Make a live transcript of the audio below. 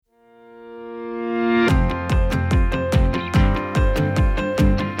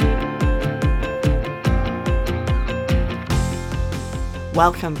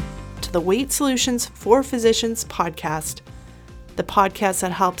Welcome to the Weight Solutions for Physicians podcast, the podcast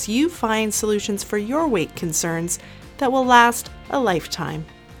that helps you find solutions for your weight concerns that will last a lifetime.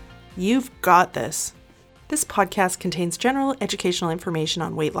 You've got this. This podcast contains general educational information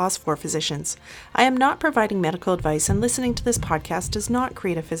on weight loss for physicians. I am not providing medical advice, and listening to this podcast does not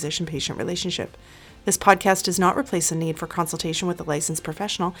create a physician-patient relationship. This podcast does not replace the need for consultation with a licensed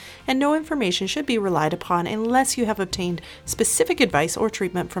professional, and no information should be relied upon unless you have obtained specific advice or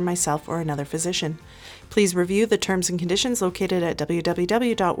treatment from myself or another physician. Please review the terms and conditions located at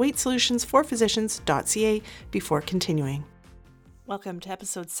www.weightsolutionsforphysicians.ca before continuing. Welcome to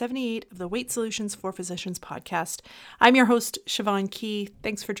episode 78 of the Weight Solutions for Physicians podcast. I'm your host, Siobhan Key.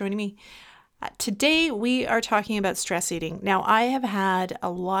 Thanks for joining me. Today, we are talking about stress eating. Now, I have had a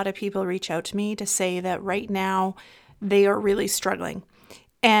lot of people reach out to me to say that right now they are really struggling.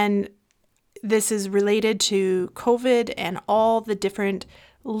 And this is related to COVID and all the different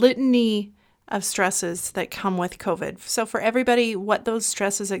litany of stresses that come with COVID. So for everybody, what those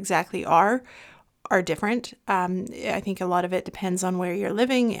stresses exactly are different. I think a lot of it depends on where you're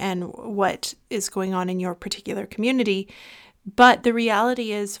living and what is going on in your particular community. But the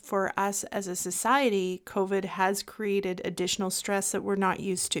reality is, for us as a society, COVID has created additional stress that we're not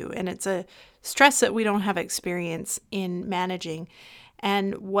used to. And it's a stress that we don't have experience in managing.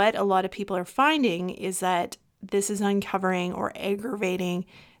 And what a lot of people are finding is that this is uncovering or aggravating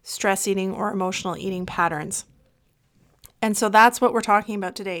stress eating or emotional eating patterns. And so that's what we're talking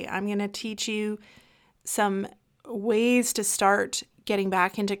about today. I'm going to teach you some ways to start getting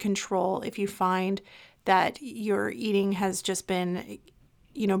back into control if you find that your eating has just been,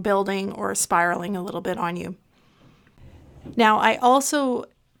 building or spiraling a little bit on you. Now, I also,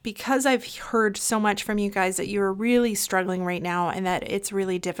 because I've heard so much from you guys that you're really struggling right now and that it's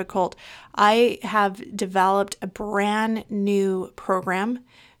really difficult, I have developed a brand new program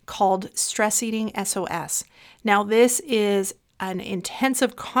called Stress Eating SOS. Now, this is an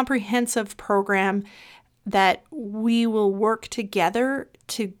intensive, comprehensive program that we will work together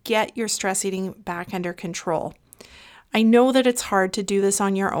to get your stress eating back under control. I know that it's hard to do this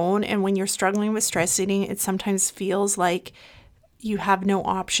on your own, and when you're struggling with stress eating, it sometimes feels like you have no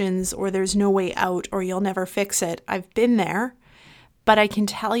options or there's no way out or you'll never fix it. I've been there, but I can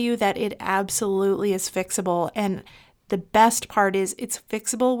tell you that it absolutely is fixable, and the best part is it's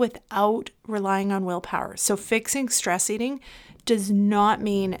fixable without relying on willpower. So fixing stress eating does not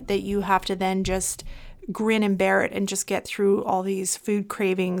mean that you have to then just grin and bear it and just get through all these food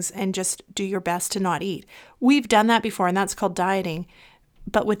cravings and just do your best to not eat. We've done that before, and that's called dieting.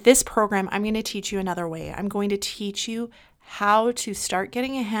 But with this program, I'm going to teach you another way. I'm going to teach you how to start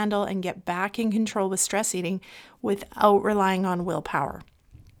getting a handle and get back in control with stress eating without relying on willpower.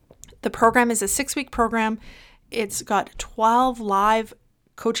 The program is a 6-week program. It's got 12 live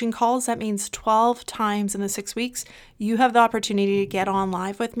coaching calls. That means 12 times in the 6 weeks, you have the opportunity to get on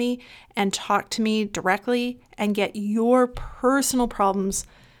live with me and talk to me directly and get your personal problems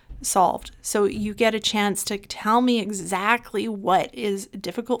solved. So you get a chance to tell me exactly what is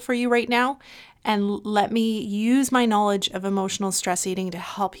difficult for you right now and let me use my knowledge of emotional stress eating to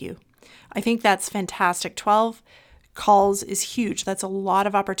help you. I think that's fantastic. 12 calls is huge. That's a lot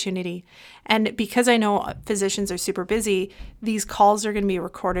of opportunity. And because I know physicians are super busy, these calls are going to be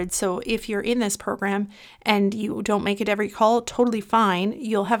recorded. So if you're in this program and you don't make it every call, totally fine.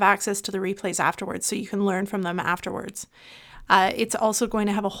 You'll have access to the replays afterwards, so you can learn from them afterwards. It's also going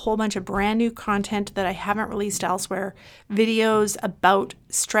to have a whole bunch of brand new content that I haven't released elsewhere, videos about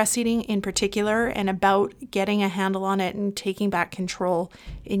stress eating in particular and about getting a handle on it and taking back control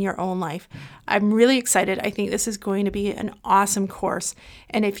in your own life. I'm really excited. I think this is going to be an awesome course.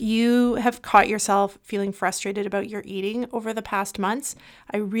 And if you have caught yourself feeling frustrated about your eating over the past months,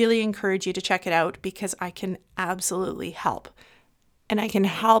 I really encourage you to check it out because I can absolutely help. And I can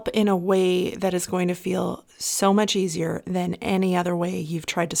help in a way that is going to feel so much easier than any other way you've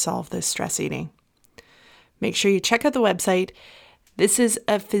tried to solve this stress eating. Make sure you check out the website. This is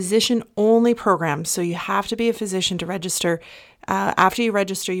a physician-only program, so you have to be a physician to register. After you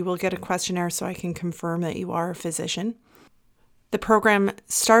register, you will get a questionnaire so I can confirm that you are a physician. The program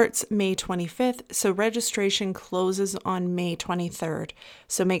starts May 25th, so registration closes on May 23rd.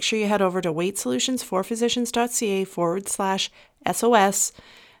 So make sure you head over to weightsolutionsforphysicians.ca/SOS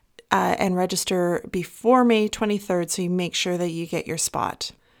and register before May 23rd so you make sure that you get your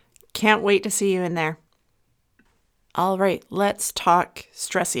spot. Can't wait to see you in there. All right, let's talk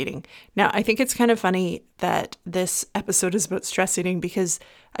stress eating. Now, I think it's kind of funny that this episode is about stress eating because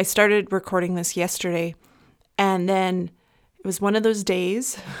I started recording this yesterday and then it was one of those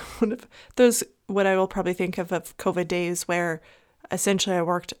days, one of those what I will probably think of COVID days where essentially I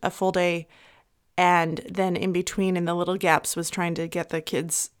worked a full day, and then in between, in the little gaps, was trying to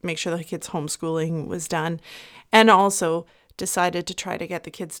make sure the kids' homeschooling was done, and also decided to try to get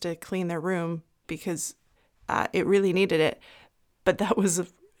the kids to clean their room because it really needed it. But that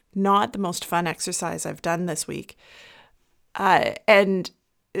was not the most fun exercise I've done this week. And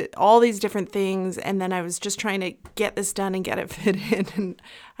all these different things. And then I was just trying to get this done and get it fit in. And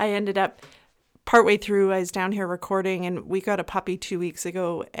I ended up partway through, I was down here recording, and we got a puppy 2 weeks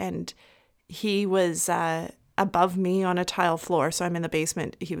ago, and he was above me on a tile floor. So I'm in the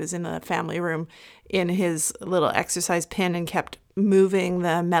basement. He was in the family room in his little exercise pen and kept moving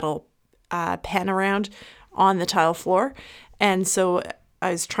the metal pen around on the tile floor. And so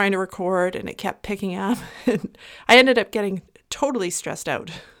I was trying to record and it kept picking up. And I ended up getting totally stressed out,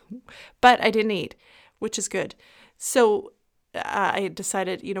 but I didn't eat, which is good. So I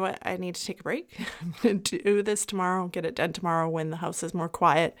decided, you know what, I need to take a break and do this tomorrow, get it done tomorrow when the house is more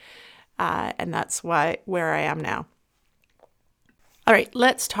quiet. And that's where I am now. All right,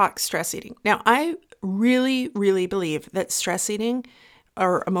 let's talk stress eating. Now, I really, really believe that stress eating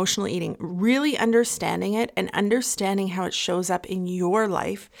or emotional eating, really understanding it and understanding how it shows up in your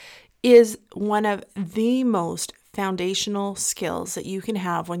life is one of the most foundational skills that you can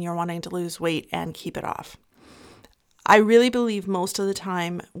have when you're wanting to lose weight and keep it off. I really believe most of the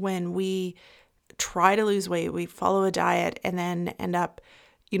time when we try to lose weight, we follow a diet and then end up,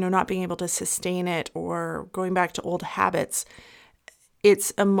 not being able to sustain it or going back to old habits.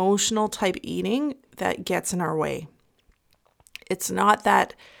 It's emotional type eating that gets in our way. It's not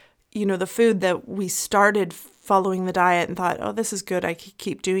that, the food that we started following the diet and thought, oh, this is good, I can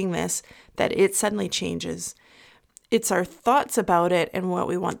keep doing this, that it suddenly changes. It's our thoughts about it and what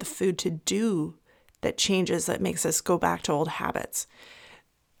we want the food to do that changes, that makes us go back to old habits.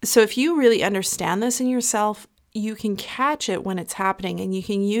 So if you really understand this in yourself, you can catch it when it's happening, and you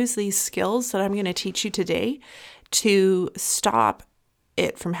can use these skills that I'm going to teach you today to stop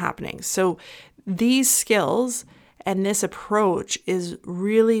it from happening. So these skills and this approach is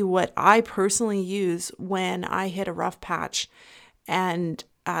really what I personally use when I hit a rough patch. And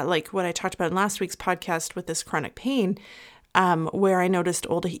like what I talked about in last week's podcast with this chronic pain, where I noticed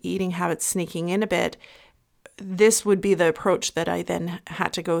old eating habits sneaking in a bit, this would be the approach that I then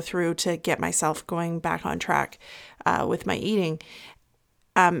had to go through to get myself going back on track with my eating.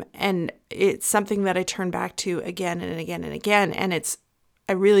 And it's something that I turn back to again and again and again. And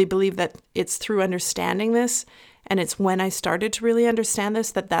I really believe that it's through understanding this, and it's when I started to really understand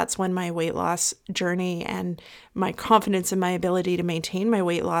this, that's when my weight loss journey and my confidence in my ability to maintain my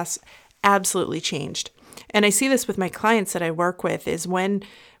weight loss absolutely changed. And I see this with my clients that I work with, is when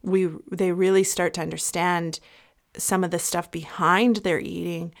they really start to understand some of the stuff behind their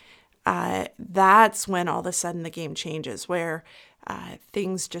eating, that's when all of a sudden the game changes, where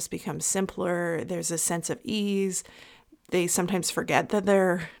things just become simpler. There's a sense of ease. They sometimes forget that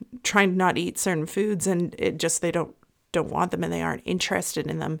they're trying to not eat certain foods, and they don't want them, and they aren't interested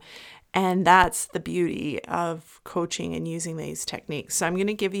in them. And that's the beauty of coaching and using these techniques. So I'm going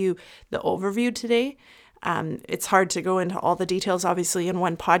to give you the overview today. It's hard to go into all the details, obviously, in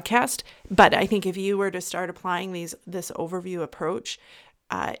one podcast, but I think if you were to start applying this overview approach,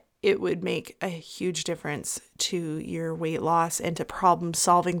 it would make a huge difference to your weight loss and to problem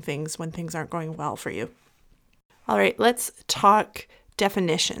solving things when things aren't going well for you. All right, let's talk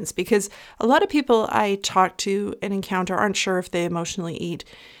definitions, because a lot of people I talk to and encounter aren't sure if they emotionally eat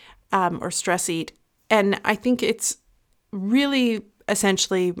or stress eat. And I think it's really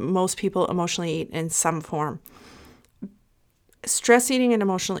essentially most people emotionally eat in some form. Stress eating and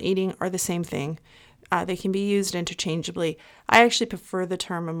emotional eating are the same thing. They can be used interchangeably. I actually prefer the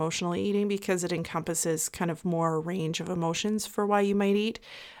term emotional eating because it encompasses kind of more range of emotions for why you might eat.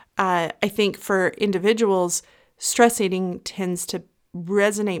 I think for individuals, stress eating tends to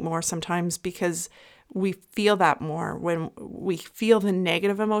resonate more sometimes because we feel that more. When we feel the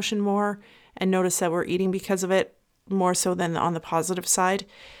negative emotion more and notice that we're eating because of it, more so than on the positive side.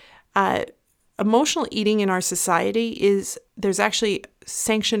 Emotional eating in our society there's actually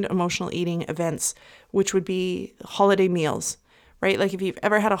sanctioned emotional eating events, which would be holiday meals, right? Like if you've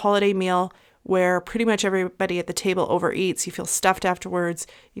ever had a holiday meal where pretty much everybody at the table overeats, you feel stuffed afterwards,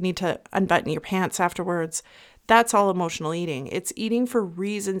 you need to unbutton your pants afterwards. That's all emotional eating. It's eating for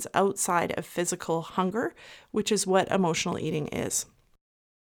reasons outside of physical hunger, which is what emotional eating is.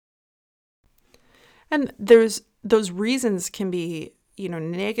 And those reasons can be,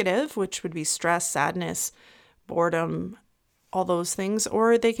 negative, which would be stress, sadness, boredom, all those things,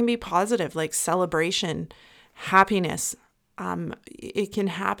 or they can be positive, like celebration, happiness. It can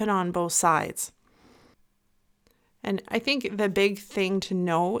happen on both sides. And I think the big thing to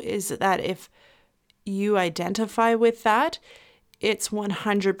know is that if you identify with that, it's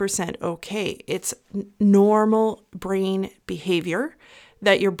 100% okay. It's normal brain behavior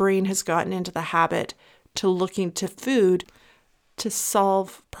that your brain has gotten into the habit to looking to food to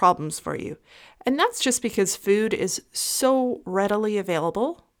solve problems for you. And that's just because food is so readily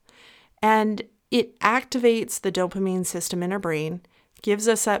available and it activates the dopamine system in our brain, gives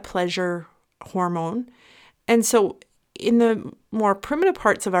us that pleasure hormone. And so in the more primitive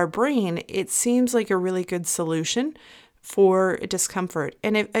parts of our brain, it seems like a really good solution for discomfort.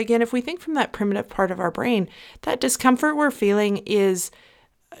 And if we think from that primitive part of our brain, that discomfort we're feeling is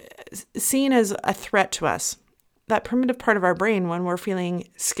seen as a threat to us. That primitive part of our brain, when we're feeling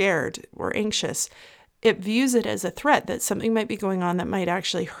scared or anxious, it views it as a threat that something might be going on that might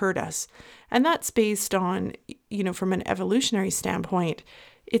actually hurt us. And that's based on, from an evolutionary standpoint,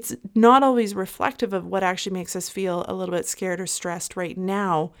 it's not always reflective of what actually makes us feel a little bit scared or stressed right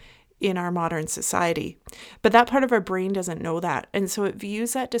now in our modern society. But that part of our brain doesn't know that. And so it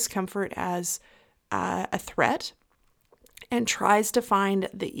views that discomfort as a threat and tries to find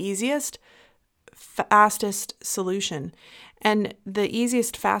the easiest, fastest solution. And the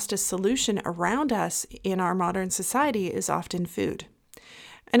easiest, fastest solution around us in our modern society is often food.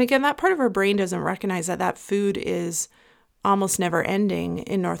 And again, that part of our brain doesn't recognize that food is almost never ending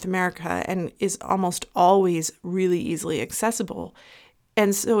in North America and is almost always really easily accessible.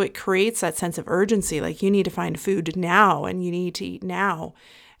 And so it creates that sense of urgency, like you need to find food now and you need to eat now.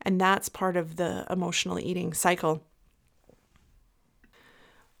 And that's part of the emotional eating cycle.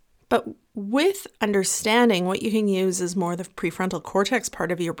 But with understanding, what you can use is more the prefrontal cortex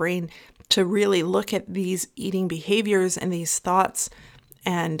part of your brain to really look at these eating behaviors and these thoughts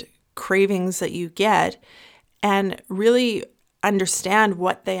and cravings that you get and really understand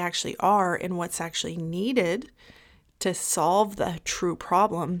what they actually are and what's actually needed to solve the true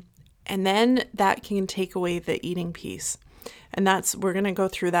problem. And then that can take away the eating piece. And we're going to go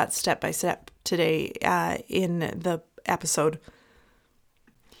through that step by step today in the episode.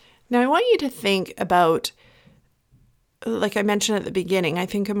 Now, I want you to think about, like I mentioned at the beginning, I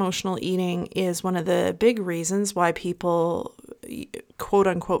think emotional eating is one of the big reasons why people, quote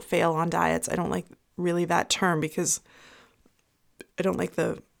unquote, fail on diets. I don't like really that term because I don't like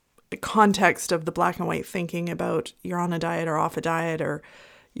the context of the black and white thinking about you're on a diet or off a diet or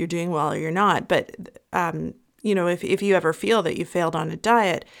you're doing well or you're not. But, if you ever feel that you failed on a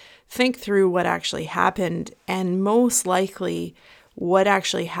diet, think through what actually happened. And most likely what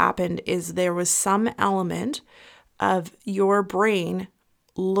actually happened is there was some element of your brain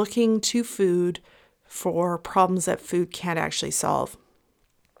looking to food for problems that food can't actually solve.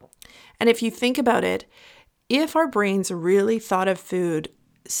 And if you think about it, if our brains really thought of food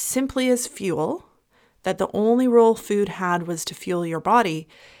simply as fuel, that the only role food had was to fuel your body,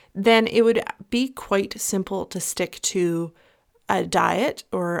 then it would be quite simple to stick to a diet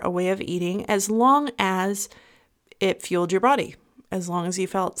or a way of eating as long as it fueled your body. As long as you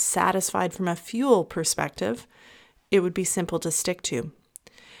felt satisfied from a fuel perspective, it would be simple to stick to.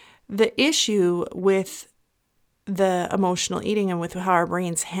 The issue with the emotional eating and with how our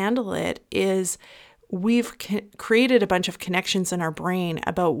brains handle it is we've created a bunch of connections in our brain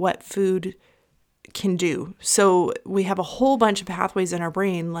about what food can do. So we have a whole bunch of pathways in our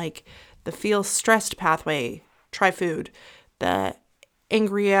brain, like the feel stressed pathway, try food. The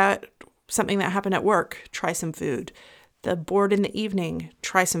angry at something that happened at work, try some food. The bored in the evening,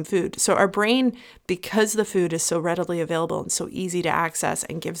 try some food. So our brain, because the food is so readily available and so easy to access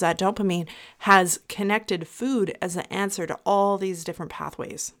and gives that dopamine, has connected food as the answer to all these different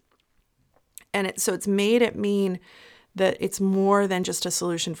pathways. And it's made it mean that it's more than just a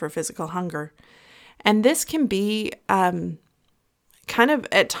solution for physical hunger. And this can be kind of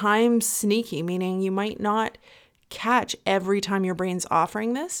at times sneaky, meaning you might not catch every time your brain's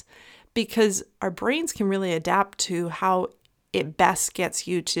offering this, because our brains can really adapt to how it best gets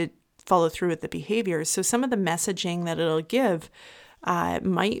you to follow through with the behaviors. So some of the messaging that it'll give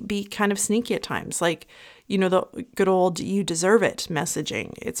might be kind of sneaky at times, like, the good old "you deserve it"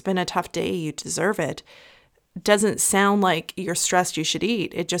 messaging. It's been a tough day, you deserve it. Doesn't sound like you're stressed, you should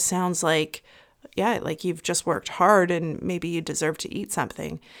eat. It just sounds like, like you've just worked hard and maybe you deserve to eat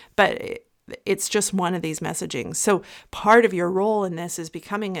something. But it's just one of these messaging. So part of your role in this is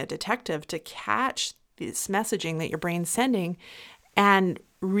becoming a detective to catch this messaging that your brain's sending and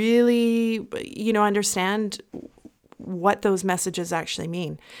really, understand what those messages actually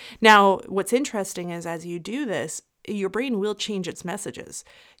mean. Now, what's interesting is as you do this, your brain will change its messages.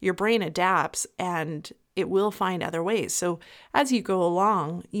 Your brain adapts and it will find other ways. So as you go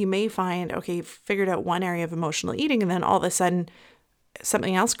along, you may find, okay, you've figured out one area of emotional eating, and then all of a sudden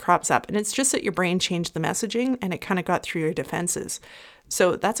something else crops up. And it's just that your brain changed the messaging and it kind of got through your defenses.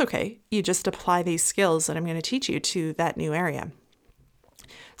 So that's okay. You just apply these skills that I'm going to teach you to that new area.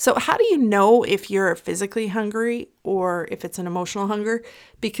 So how do you know if you're physically hungry or if it's an emotional hunger?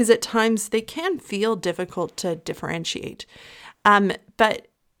 Because at times they can feel difficult to differentiate. But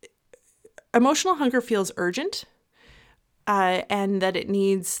emotional hunger feels urgent and that it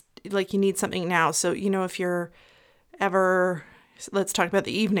needs, like you need something now. So, if you're ever, let's talk about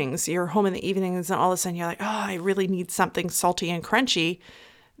the evenings, you're home in the evenings and all of a sudden you're like, oh, I really need something salty and crunchy.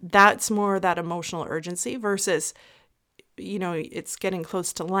 That's more that emotional urgency versus it's getting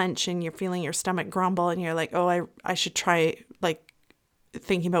close to lunch and you're feeling your stomach grumble and you're like, oh, I should try like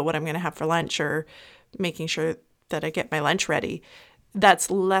thinking about what I'm going to have for lunch or making sure that I get my lunch ready. That's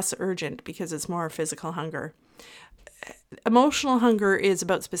less urgent because it's more physical hunger. Emotional hunger is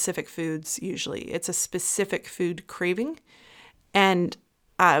about specific foods usually. It's a specific food craving. And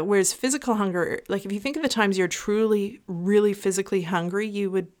whereas physical hunger, like if you think of the times you're truly, really physically hungry,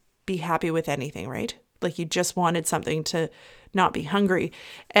 you would be happy with anything, right? Like you just wanted something to not be hungry.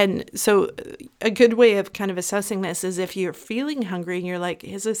 And so a good way of kind of assessing this is if you're feeling hungry and you're like,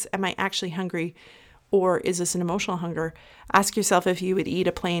 am I actually hungry? Or is this an emotional hunger? Ask yourself if you would eat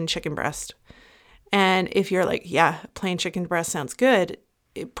a plain chicken breast. And if you're like, yeah, plain chicken breast sounds good,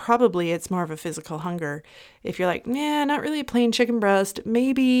 it's more of a physical hunger. If you're like, nah, not really a plain chicken breast,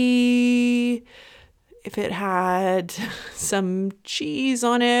 maybe if it had some cheese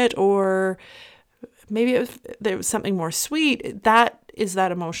on it or maybe there was something more sweet, that is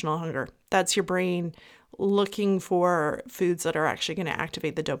that emotional hunger. That's your brain looking for foods that are actually going to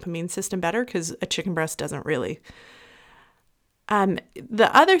activate the dopamine system better because a chicken breast doesn't really. The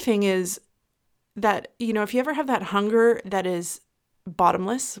other thing is that, if you ever have that hunger that is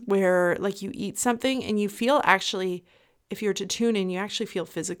bottomless, where like you eat something and you feel actually, if you're to tune in, you actually feel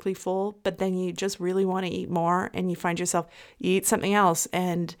physically full, but then you just really want to eat more and you find yourself, you eat something else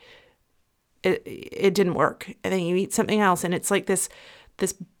and it didn't work. And then you eat something else and it's like this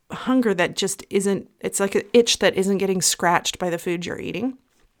hunger that just isn't, it's like an itch that isn't getting scratched by the food you're eating.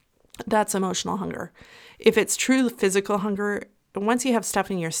 That's emotional hunger. If it's true physical hunger, once you have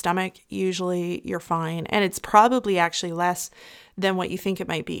stuff in your stomach, usually you're fine. And it's probably actually less than what you think it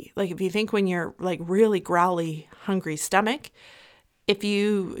might be. Like if you think when you're like really growly, hungry stomach, if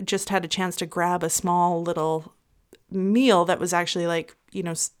you just had a chance to grab a small little meal that was actually like,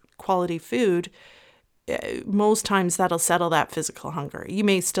 quality food, most times that'll settle that physical hunger. You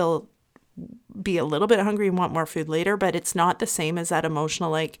may still be a little bit hungry and want more food later, but it's not the same as that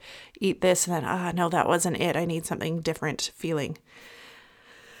emotional, like eat this and then, no, that wasn't it. I need something different feeling.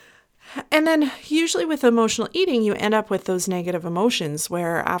 And then usually with emotional eating, you end up with those negative emotions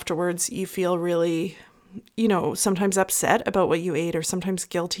where afterwards you feel really, sometimes upset about what you ate or sometimes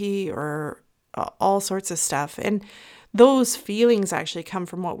guilty or all sorts of stuff. And those feelings actually come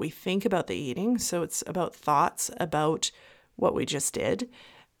from what we think about the eating. So it's about thoughts about what we just did.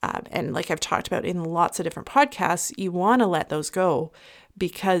 And like I've talked about in lots of different podcasts, you want to let those go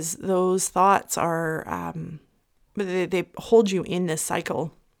because those thoughts are, they hold you in this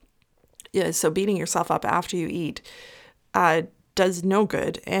cycle. Yeah, so beating yourself up after you eat does no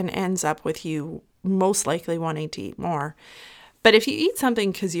good and ends up with you most likely wanting to eat more. But if you eat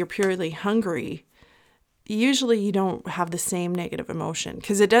something because you're purely hungry, usually you don't have the same negative emotion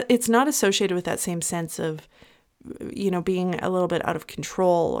because it's not associated with that same sense of, being a little bit out of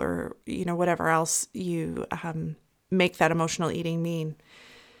control or, whatever else you make that emotional eating mean.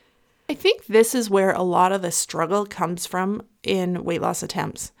 I think this is where a lot of the struggle comes from in weight loss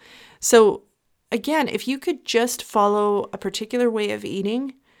attempts. So again, if you could just follow a particular way of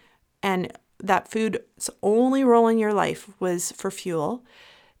eating and that food's only role in your life was for fuel,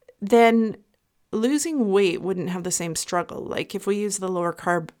 then losing weight wouldn't have the same struggle. Like if we use the lower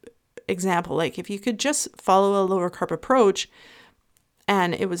carb example, like if you could just follow a lower carb approach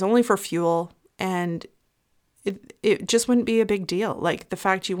and it was only for fuel and it just wouldn't be a big deal. Like the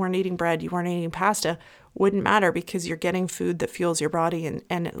fact you weren't eating bread, you weren't eating pasta wouldn't matter because you're getting food that fuels your body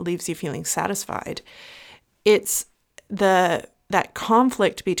and it leaves you feeling satisfied. It's that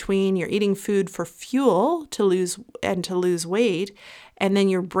conflict between you're eating food for fuel to lose weight, and then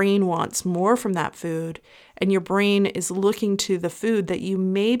your brain wants more from that food, and your brain is looking to the food that you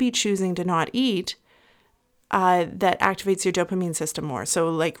may be choosing to not eat that activates your dopamine system more. So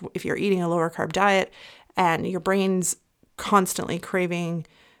like if you're eating a lower carb diet and your brain's constantly craving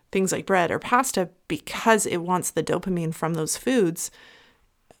things like bread or pasta because it wants the dopamine from those foods,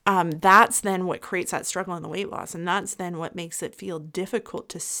 that's then what creates that struggle in the weight loss. And that's then what makes it feel difficult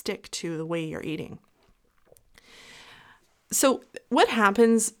to stick to the way you're eating. So what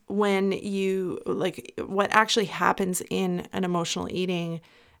happens when what actually happens in an emotional eating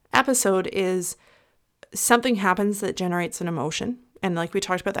episode is something happens that generates an emotion. And like we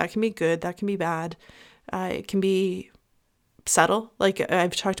talked about, that can be good, that can be bad. It can be subtle. Like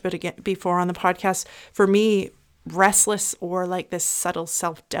I've talked about again before on the podcast. For me, restless or like this subtle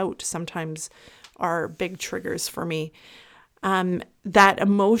self-doubt sometimes are big triggers for me. That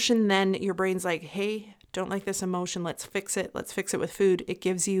emotion, then your brain's like, hey, don't like this emotion. Let's fix it. Let's fix it with food. It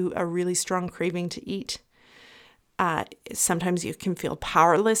gives you a really strong craving to eat. Sometimes you can feel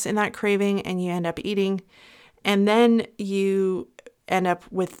powerless in that craving and you end up eating. And then you end up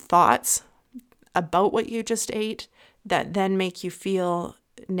with thoughts about what you just ate that then make you feel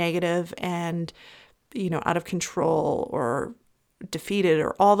negative and, out of control or defeated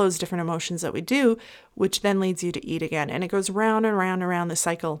or all those different emotions that we do, which then leads you to eat again. And it goes round and round and around the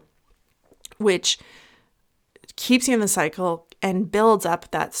cycle, which keeps you in the cycle and builds up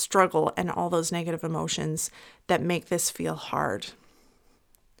that struggle and all those negative emotions that make this feel hard.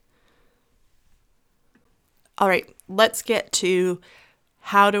 All right, let's get to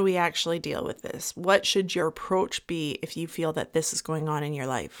how do we actually deal with this? What should your approach be if you feel that this is going on in your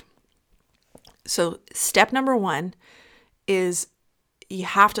life? So step number 1 is you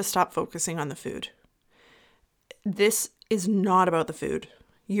have to stop focusing on the food. This is not about the food.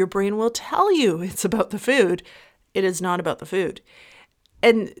 Your brain will tell you it's about the food. It is not about the food.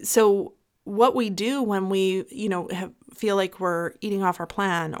 And so what we do when we, feel like we're eating off our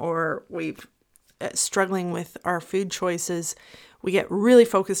plan or we've struggling with our food choices, we get really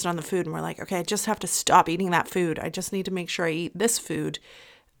focused on the food and we're like, okay, I just have to stop eating that food. I just need to make sure I eat this food.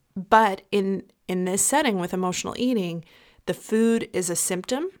 But in this setting with emotional eating, the food is a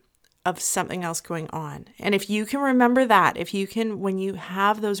symptom of something else going on. And if you can remember that, when you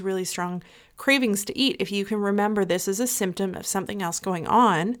have those really strong cravings to eat, if you can remember this is a symptom of something else going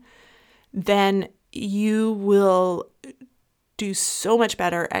on, then you will do so much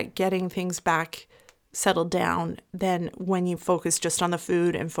better at getting things back settled down than when you focus just on the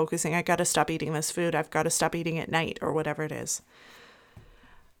food and focusing, I got to stop eating this food. I've got to stop eating at night or whatever it is.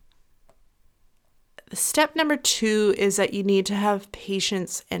 Step number 2 is that you need to have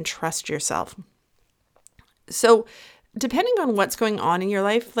patience and trust yourself. So depending on what's going on in your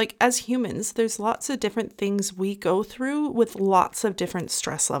life, like as humans, there's lots of different things we go through with lots of different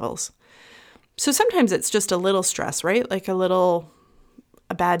stress levels. So sometimes it's just a little stress, right? Like a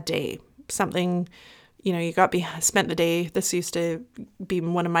bad day, something, you spent the day. This used to be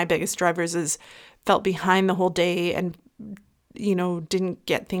one of my biggest drivers, is felt behind the whole day and, didn't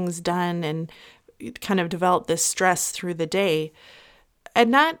get things done and kind of developed this stress through the day.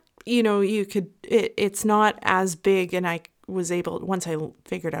 And that, it's not as big. And I was able, once I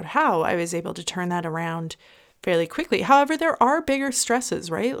figured out how, I was able to turn that around fairly quickly. However, there are bigger stresses,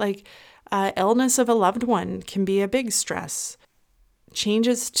 right? Like illness of a loved one can be a big stress.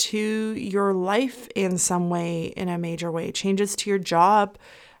 Changes to your life in some way, in a major way, changes to your job.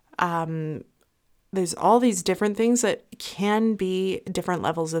 There's all these different things that can be different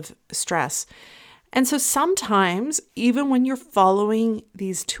levels of stress. And so sometimes, even when you're following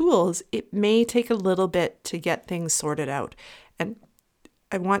these tools, it may take a little bit to get things sorted out. And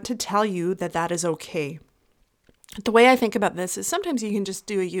I want to tell you that that is okay. The way I think about this is sometimes you can just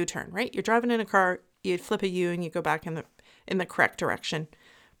do a U-turn, right? You're driving in a car, you flip a U and you go back in the correct direction.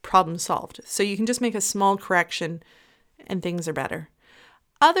 Problem solved. So you can just make a small correction and things are better.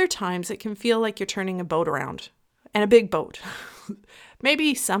 Other times it can feel like you're turning a boat around, and a big boat.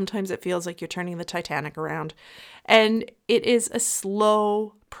 Maybe sometimes it feels like you're turning the Titanic around, and it is a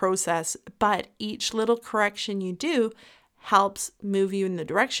slow process, but each little correction you do helps move you in the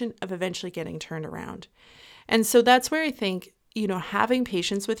direction of eventually getting turned around. And so that's where I think, having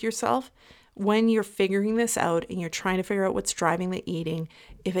patience with yourself when you're figuring this out and you're trying to figure out what's driving the eating,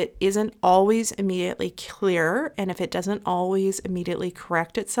 if it isn't always immediately clear and if it doesn't always immediately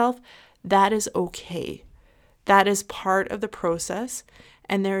correct itself, that is okay. That is part of the process,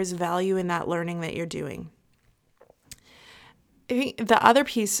 and there is value in that learning that you're doing. I think the other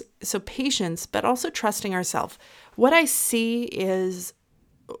piece, so patience, but also trusting ourselves. What I see is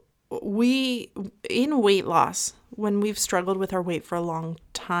in weight loss, when we've struggled with our weight for a long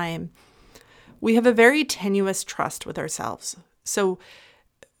time, we have a very tenuous trust with ourselves. So,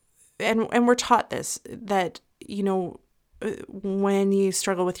 and we're taught this, that, when you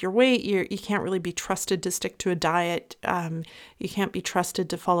struggle with your weight, you can't really be trusted to stick to a diet. You can't be trusted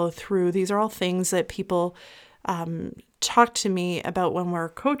to follow through. These are all things that people talk to me about when we're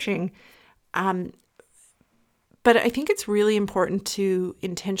coaching. But I think it's really important to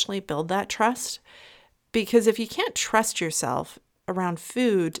intentionally build that trust, because if you can't trust yourself around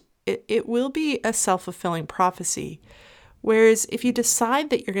food, it will be a self-fulfilling prophecy. Whereas if you decide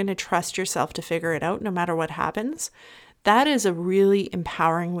that you're going to trust yourself to figure it out no matter what happens, that is a really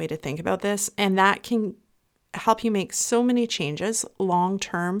empowering way to think about this. And that can help you make so many changes long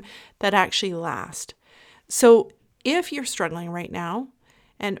term that actually last. So if you're struggling right now,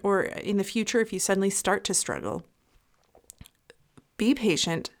 or in the future, if you suddenly start to struggle, be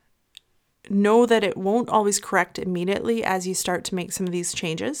patient. Know that it won't always correct immediately as you start to make some of these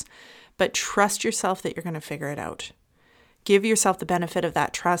changes, but trust yourself that you're going to figure it out. Give yourself the benefit of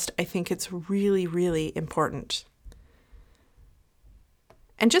that trust. I think it's really, really important.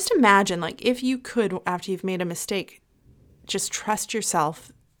 And just imagine, like, if you could, after you've made a mistake, just trust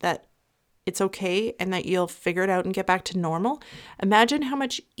yourself that it's okay and that you'll figure it out and get back to normal. Imagine how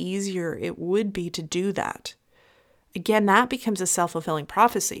much easier it would be to do that. Again, that becomes a self-fulfilling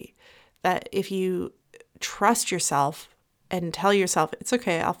prophecy, that if you trust yourself and tell yourself, it's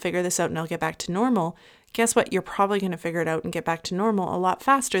okay, I'll figure this out and I'll get back to normal, guess what? You're probably going to figure it out and get back to normal a lot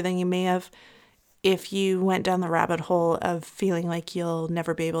faster than you may have if you went down the rabbit hole of feeling like you'll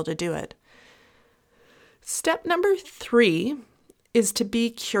never be able to do it. Step number 3 is to be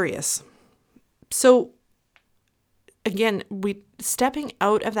curious. So again, stepping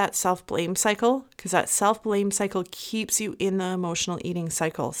out of that self-blame cycle, because that self-blame cycle keeps you in the emotional eating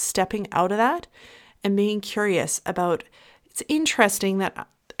cycle. Stepping out of that and being curious about, it's interesting that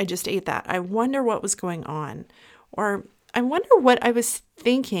I just ate that. I wonder what was going on. Or I wonder what I was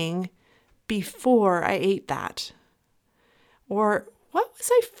thinking before I ate that. Or what was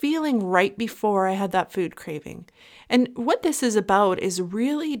I feeling right before I had that food craving? And what this is about is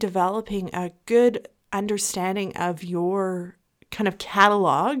really developing a good understanding of your kind of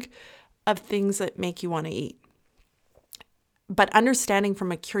catalog of things that make you want to eat. But understanding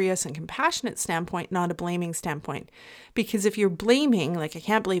from a curious and compassionate standpoint, not a blaming standpoint. Because if you're blaming, like, I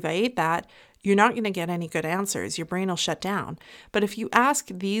can't believe I ate that, you're not going to get any good answers. Your brain will shut down. But if you ask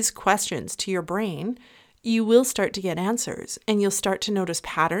these questions to your brain, you will start to get answers, and you'll start to notice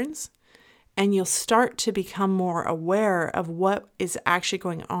patterns, and you'll start to become more aware of what is actually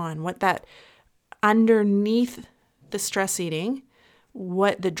going on, what that underneath the stress eating,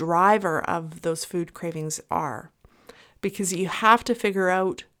 what the driver of those food cravings are. Because you have to figure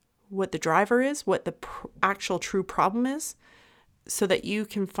out what the driver is, what the actual true problem is, so that you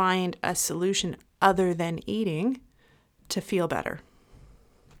can find a solution other than eating to feel better.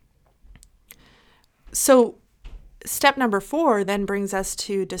 So step number 4 then brings us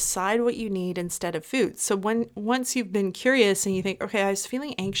to decide what you need instead of food. So once you've been curious and you think, okay, I was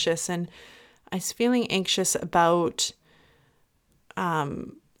feeling anxious about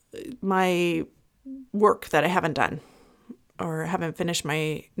my work that I haven't done, or haven't finished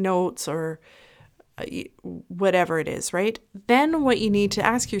my notes, or whatever it is, right? Then what you need to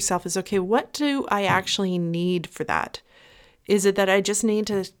ask yourself is, okay, what do I actually need for that? Is it that I just need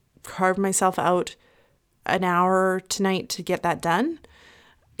to carve myself out an hour tonight to get that done?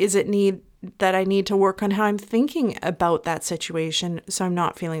 Is it that I need to work on how I'm thinking about that situation so I'm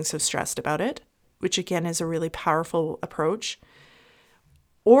not feeling so stressed about it, which again is a really powerful approach?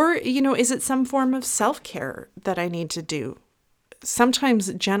 Or, is it some form of self-care that I need to do?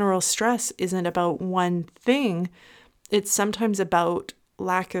 Sometimes general stress isn't about one thing. It's sometimes about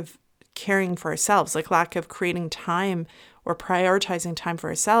lack of caring for ourselves, like lack of creating time or prioritizing time for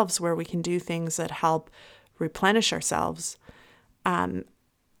ourselves where we can do things that help replenish ourselves. And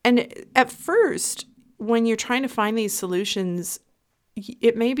at first, when you're trying to find these solutions,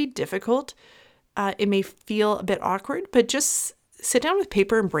 it may be difficult. It may feel a bit awkward, but just sit down with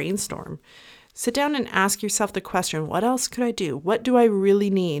paper and brainstorm. Sit down and ask yourself the question, what else could I do? What do I really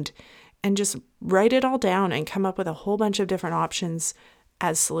need? And just write it all down and come up with a whole bunch of different options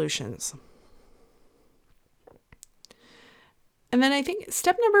as solutions. And then I think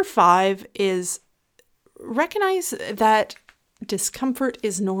step number 5 is recognize that discomfort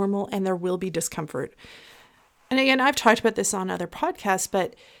is normal and there will be discomfort. And again, I've talked about this on other podcasts,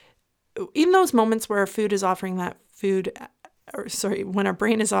 but in those moments where our food is offering that food, when our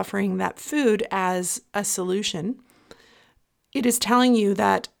brain is offering that food as a solution, it is telling you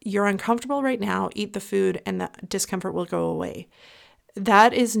that you're uncomfortable right now, eat the food, and the discomfort will go away.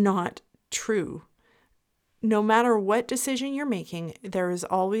 That is not true. No matter what decision you're making, there is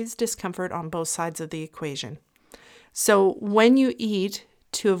always discomfort on both sides of the equation. So when you eat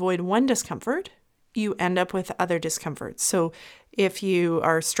to avoid one discomfort, you end up with other discomforts. So if you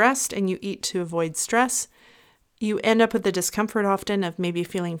are stressed and you eat to avoid stress, you end up with the discomfort often of maybe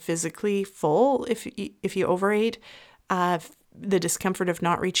feeling physically full if you overate, the discomfort of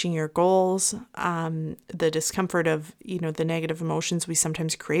not reaching your goals, the discomfort of, the negative emotions we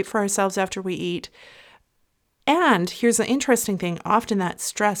sometimes create for ourselves after we eat. And here's the interesting thing, often that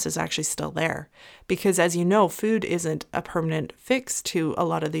stress is actually still there because, as you know, food isn't a permanent fix to a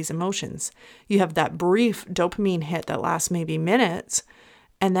lot of these emotions. You have that brief dopamine hit that lasts maybe minutes,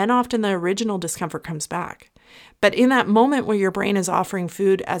 and then often the original discomfort comes back. But in that moment where your brain is offering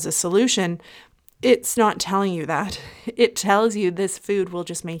food as a solution, it's not telling you that. It tells you this food will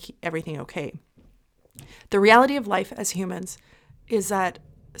just make everything okay. The reality of life as humans is that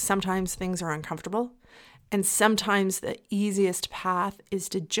sometimes things are uncomfortable, and sometimes the easiest path is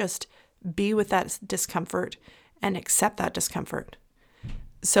to just be with that discomfort and accept that discomfort.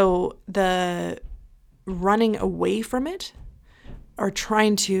 So the running away from it or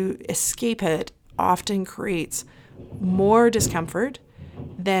trying to escape it often creates more discomfort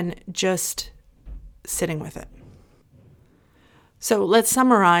than just sitting with it. So let's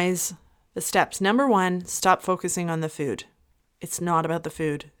summarize the steps. Number 1, stop focusing on the food. It's not about the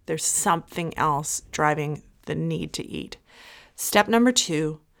food. There's something else driving the need to eat. Step number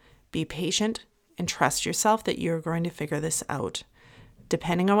 2, be patient and trust yourself that you're going to figure this out.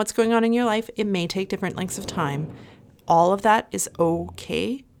 Depending on what's going on in your life, it may take different lengths of time. All of that is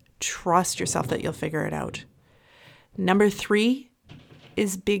okay. Trust yourself that you'll figure it out. Number 3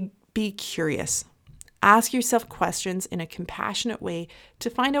 is be curious. Ask yourself questions in a compassionate way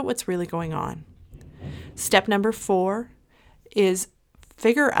to find out what's really going on. Step number 4 is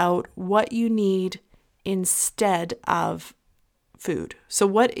figure out what you need instead of food. So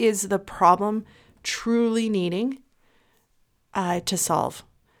what is the problem truly needing to solve?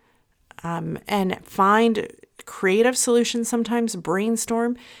 And find creative solutions sometimes,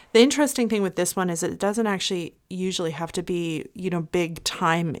 brainstorm. The interesting thing with this one is it doesn't actually usually have to be, big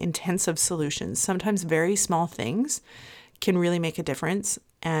time intensive solutions. Sometimes very small things can really make a difference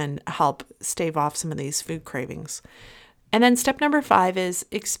and help stave off some of these food cravings. And then step number 5 is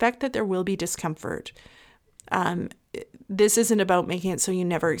expect that there will be discomfort. This isn't about making it so you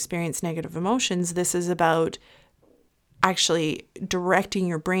never experience negative emotions. This is about actually directing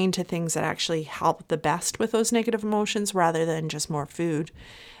your brain to things that actually help the best with those negative emotions rather than just more food.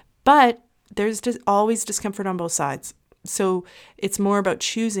 But there's always discomfort on both sides. So it's more about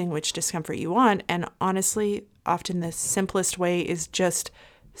choosing which discomfort you want. And honestly, often the simplest way is just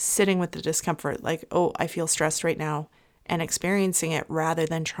sitting with the discomfort, like, oh, I feel stressed right now, and experiencing it rather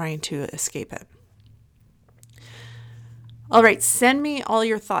than trying to escape it. All right, send me all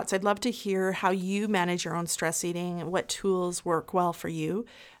your thoughts. I'd love to hear how you manage your own stress eating, what tools work well for you.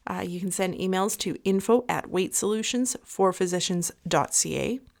 You can send emails to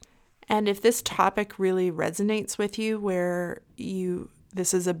info@weightsolutions4physicians.ca. And if this topic really resonates with you, where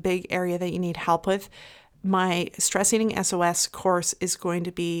this is a big area that you need help with, my Stress Eating SOS course is going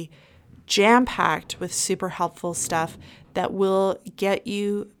to be jam-packed with super helpful stuff that will get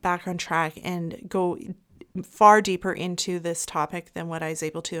you back on track and go far deeper into this topic than what I was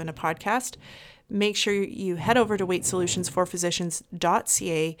able to in a podcast. Make sure you head over to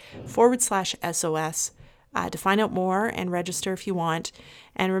weightsolutions4physicians.ca/SOS to find out more and register if you want.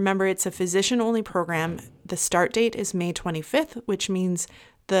 And remember, it's a physician-only program. The start date is May 25th, which means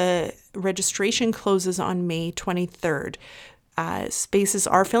the registration closes on May 23rd. Spaces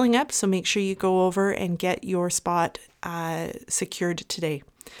are filling up, so make sure you go over and get your spot secured today.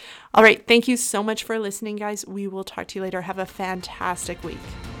 All right, thank you so much for listening, guys. We will talk to you later. Have a fantastic week.